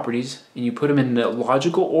some properties and you put them in a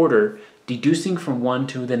logical order, deducing from one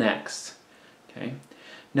to the next. Okay?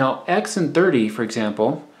 Now, x and 30, for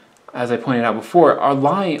example, as I pointed out before,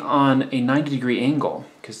 lie on a 90-degree angle,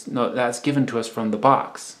 because that's given to us from the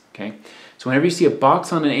box. Okay? So whenever you see a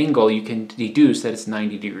box on an angle, you can deduce that it's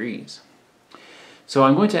 90 degrees. So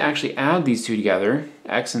I'm going to actually add these two together,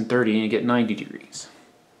 x and 30, and you get 90 degrees.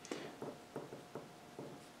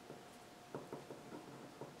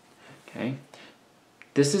 Okay.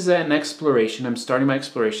 This is an exploration. I'm starting my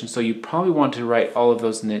exploration, so you probably want to write all of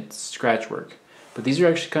those in the scratch work. But these are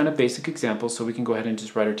actually kind of basic examples, so we can go ahead and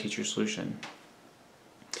just write our teacher solution.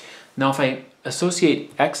 Now if I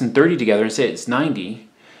associate x and 30 together and say it's 90,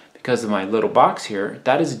 because of my little box here,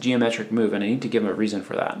 that is a geometric move, and I need to give them a reason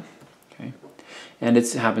for that. Okay, and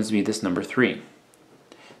it happens to be this number 3.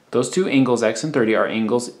 Those two angles, x and 30, are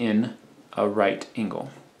angles in a right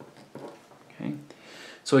angle. Okay,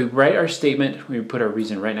 so we write our statement, we put our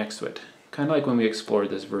reason right next to it, kind of like when we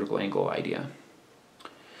explored this vertical angle idea.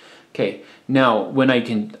 Okay, now when I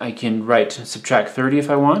can write subtract 30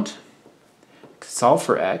 if I want, solve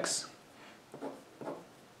for x.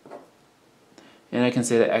 And I can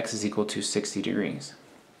say that x is equal to 60 degrees.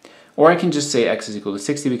 Or I can just say x is equal to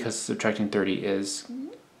 60 because subtracting 30 is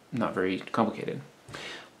not very complicated.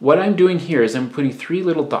 What I'm doing here is I'm putting 3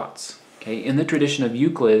 little dots. Okay? In the tradition of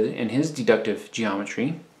Euclid and his deductive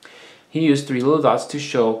geometry, he used 3 little dots to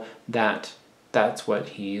show that that's what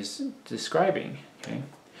he's describing. Okay?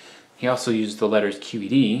 He also used the letters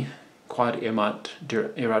QED, quod erat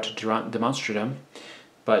demonstratum,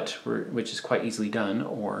 which is quite easily done,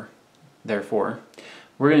 or therefore,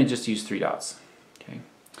 we're going to just use 3 dots. Okay,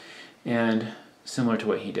 and similar to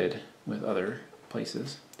what he did with other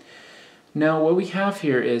places. Now what we have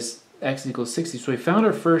here is x equals 60, so we found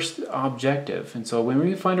our first objective, and so when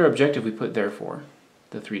we find our objective we put therefore,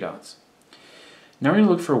 the 3 dots. Now we're going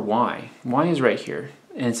to look for y. Y is right here,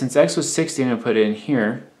 and since x was 60, I'm going to put it in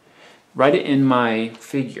here, write it in my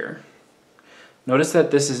figure. Notice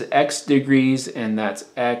that this is x degrees and that's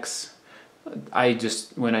x.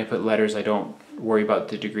 When I put letters, I don't worry about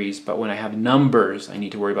the degrees, but when I have numbers, I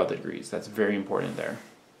need to worry about the degrees. That's very important there.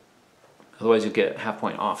 Otherwise, you'll get a half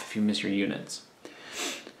point off if you miss your units.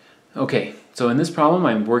 Okay, so in this problem,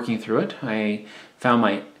 I'm working through it. I found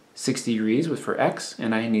my 60 degrees for x,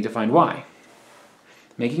 and I need to find y.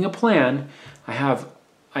 Making a plan,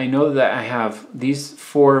 I know that I have these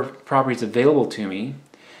 4 properties available to me.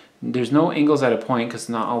 There's no angles at a point because it's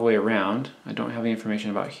not all the way around. I don't have any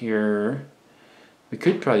information about here. We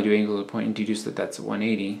could probably do angles at a point and deduce that that's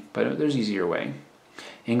 180, but there's an easier way.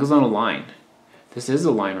 Angles on a line. This is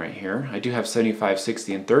a line right here. I do have 75,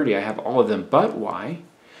 60, and 30. I have all of them but y.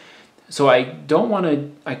 So I don't want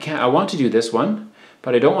to, I want to do this one,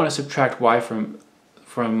 but I don't want to subtract y from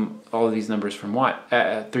all of these numbers from y.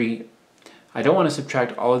 3. I don't want to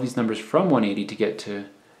subtract all of these numbers from 180 to get to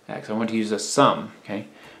x. I want to use a sum, okay?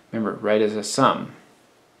 Remember, write as a sum.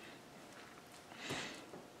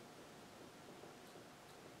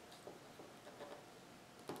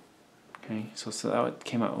 Okay, so that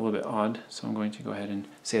came out a little bit odd, so I'm going to go ahead and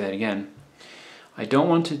say that again. I don't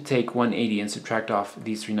want to take 180 and subtract off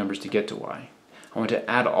these 3 numbers to get to y. I want to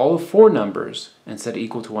add all of 4 numbers and set it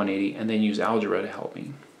equal to 180 and then use algebra to help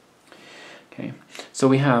me. Okay, so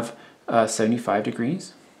we have 75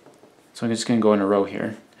 degrees. So I'm just going to go in a row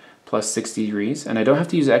here. Plus 60 degrees. And I don't have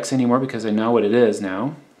to use x anymore because I know what it is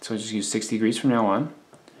now. So I just use 60 degrees from now on.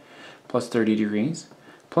 Plus 30 degrees.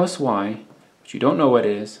 Plus y, which you don't know what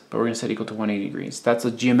it is, but we're going to set equal to 180 degrees. That's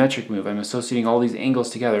a geometric move. I'm associating all these angles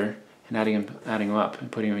together and adding them up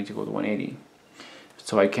and putting them equal to 180.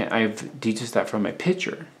 So I've deduced that from my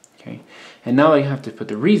picture. Okay, and now I have to put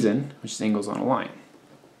the reason, which is angles on a line.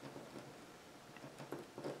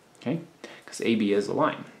 Okay, because AB is a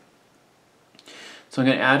line. So I'm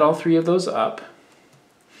going to add all 3 of those up.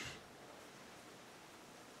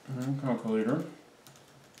 Calculator.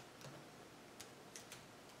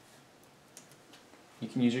 You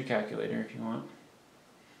can use your calculator if you want.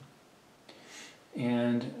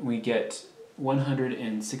 And we get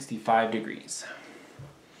 165 degrees.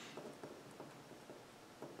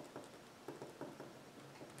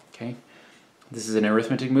 Okay, this is an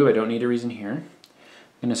arithmetic move. I don't need a reason here.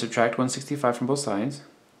 I'm going to subtract 165 from both sides.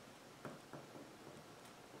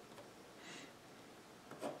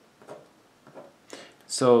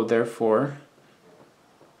 So therefore,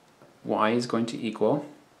 y is going to equal,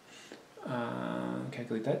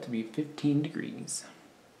 calculate that to be 15 degrees.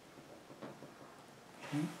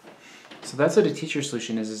 Okay. So that's what a teacher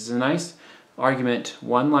solution is. It's a nice argument,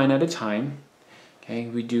 one line at a time. Okay,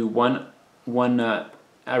 we do one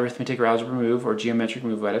arithmetic or algebra move or geometric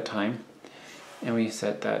move at a time, and we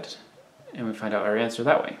set that, and we find out our answer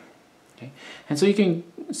that way. Okay, and so you can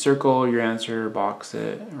circle your answer, box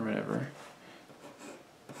it, or whatever.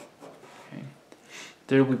 Okay,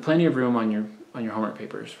 there will be plenty of room on your homework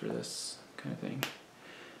papers for this kind of thing.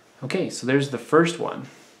 Okay, so there's the first one.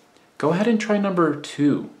 Go ahead and try number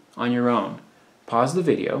 2 on your own. Pause the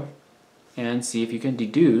video and see if you can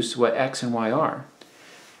deduce what x and y are.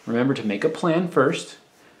 Remember to make a plan first.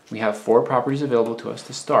 We have 4 properties available to us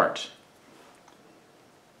to start.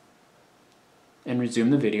 And resume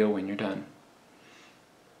the video when you're done.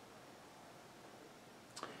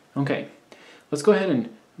 Okay, let's go ahead and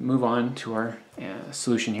move on to our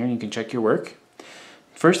solution here, and you can check your work.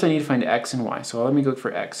 First I need to find x and y, so let me look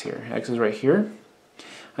for x here. X is right here.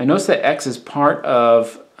 I notice that x is part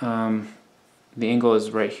of, the angle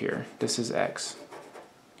is right here. This is x.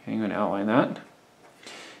 Okay, I'm going to outline that.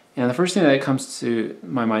 And the first thing that comes to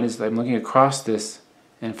my mind is that I'm looking across this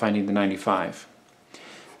and finding the 95.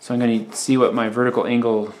 So I'm going to see what my vertical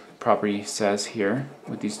angle property says here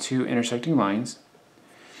with these 2 intersecting lines.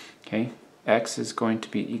 Okay, x is going to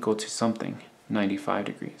be equal to something, 95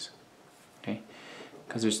 degrees. Okay,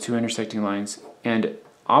 because there's 2 intersecting lines, and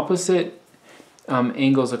opposite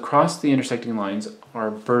angles across the intersecting lines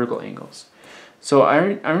are vertical angles. So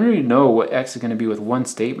I already know what x is going to be with one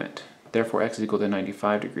statement. Therefore, x is equal to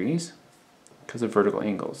 95 degrees because of vertical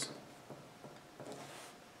angles.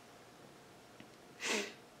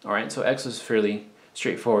 Alright, so x is fairly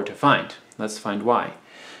straightforward to find. Let's find y.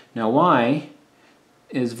 Now y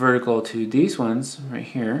is vertical to these ones right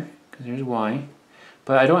here, because here's y.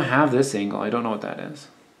 But I don't have this angle. I don't know what that is.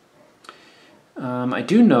 I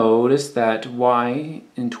do notice that y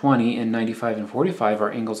and 20 and 95 and 45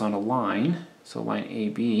 are angles on a line. So line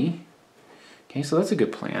AB. Okay, so that's a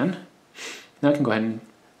good plan. Now I can go ahead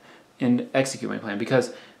and execute my plan,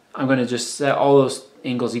 because I'm going to just set all those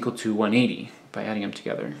angles equal to 180 by adding them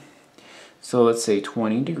together. So let's say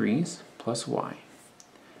 20 degrees plus y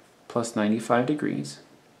plus 95 degrees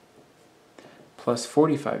plus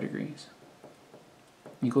 45 degrees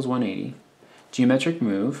equals 180. Geometric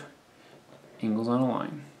move, angles on a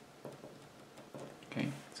line. Okay,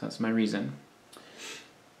 so that's my reason.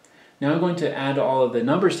 Now I'm going to add all of the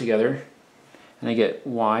numbers together, and I get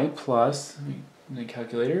y plus, my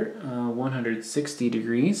calculator, 160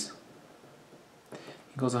 degrees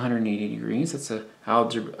equals 180 degrees. That's an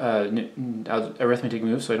arithmetic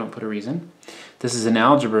move, so I don't put a reason. This is an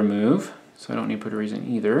algebra move, so I don't need to put a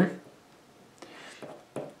reason either.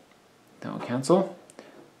 That will cancel.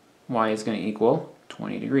 Y is going to equal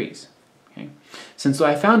 20 degrees. Okay. Since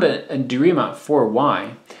I found a degree amount for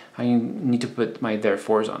y, I need to put my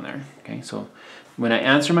therefores on there. Okay, so when I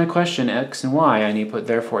answer my question x and y, I need to put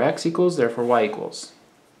therefore x equals, therefore y equals,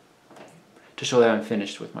 to show that I'm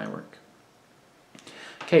finished with my work.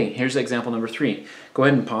 Okay, here's example number 3. Go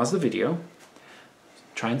ahead and pause the video.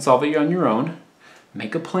 Try and solve it on your own.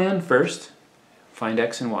 Make a plan first. Find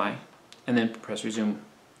x and y, and then press resume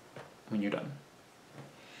when you're done.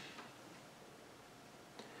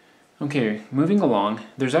 Okay, moving along,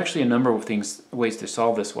 there's actually a number of ways to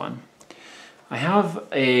solve this one. I have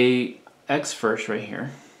a x first right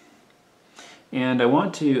here, and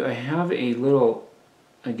I have a little,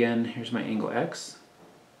 again, here's my angle x,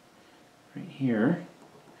 right here,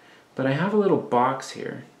 but I have a little box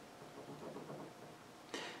here.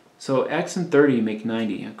 So x and 30 make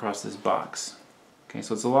 90 across this box. Okay,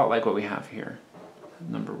 so it's a lot like what we have here,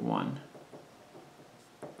 number 1.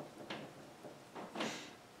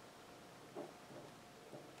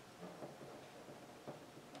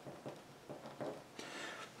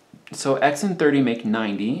 So x and 30 make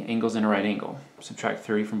 90 angles in a right angle. Subtract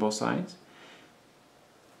 30 from both sides.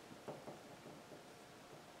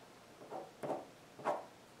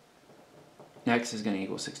 X is going to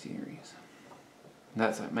equal 60 degrees.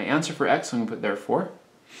 That's my answer for x, so I'm going to put therefore.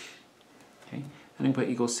 Okay, and I'm going to put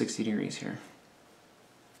equals 60 degrees here.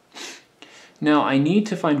 Now I need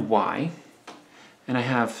to find y, and I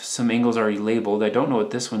have some angles already labeled. I don't know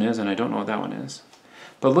what this one is, and I don't know what that one is.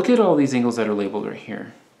 But look at all these angles that are labeled right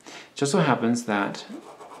here. It just so happens that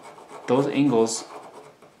those angles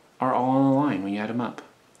are all on the line when you add them up.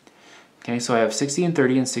 Okay, so I have 60 and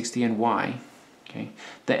 30 and 60 and y. Okay,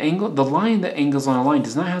 the line that angles on a line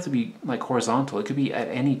does not have to be like horizontal. It could be at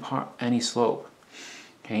any slope.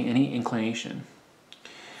 Okay, any inclination.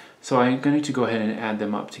 So I'm going to go ahead and add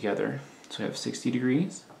them up together. So I have 60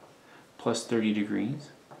 degrees plus 30 degrees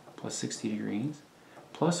plus 60 degrees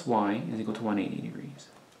plus y is equal to 180 degrees.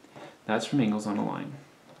 That's from angles on a line.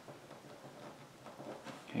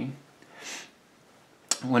 Okay.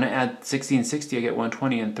 When I add 60 and 60, I get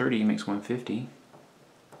 120, and 30 makes 150.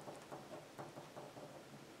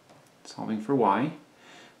 Solving for y,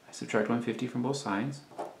 I subtract 150 from both sides,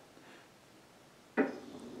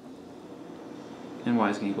 and y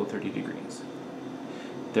is going to equal 30 degrees.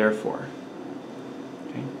 Therefore,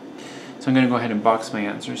 okay. So I'm going to go ahead and box my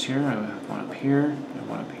answers here. I have one up here, I have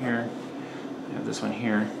one up here, I have this one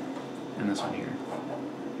here, and this one here.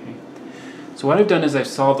 Okay. So what I've done is I've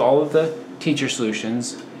solved all of the teacher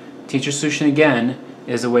solutions. Teacher solution, again,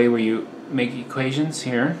 is a way where you make equations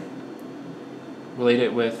here, relate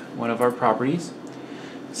it with one of our properties,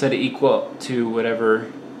 set it equal to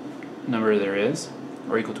whatever number there is,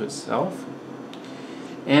 or equal to itself,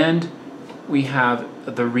 and we have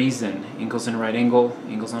the reason, angles in a right angle,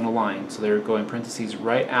 angles on a line, so they're going parentheses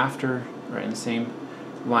right after, right in the same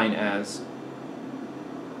line as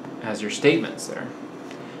your statements there.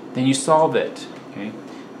 Then you solve it, okay?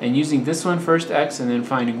 And using this one first, x, and then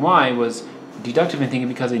finding y was deductive in thinking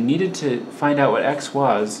because I needed to find out what x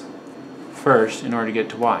was first in order to get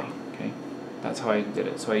to y. Okay, that's how I did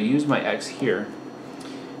it. So I used my x here,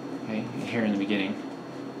 okay, here in the beginning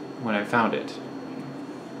when I found it.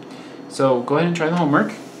 So go ahead and try the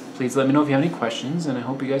homework. Please let me know if you have any questions, and I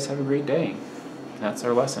hope you guys have a great day. That's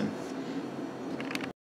our lesson.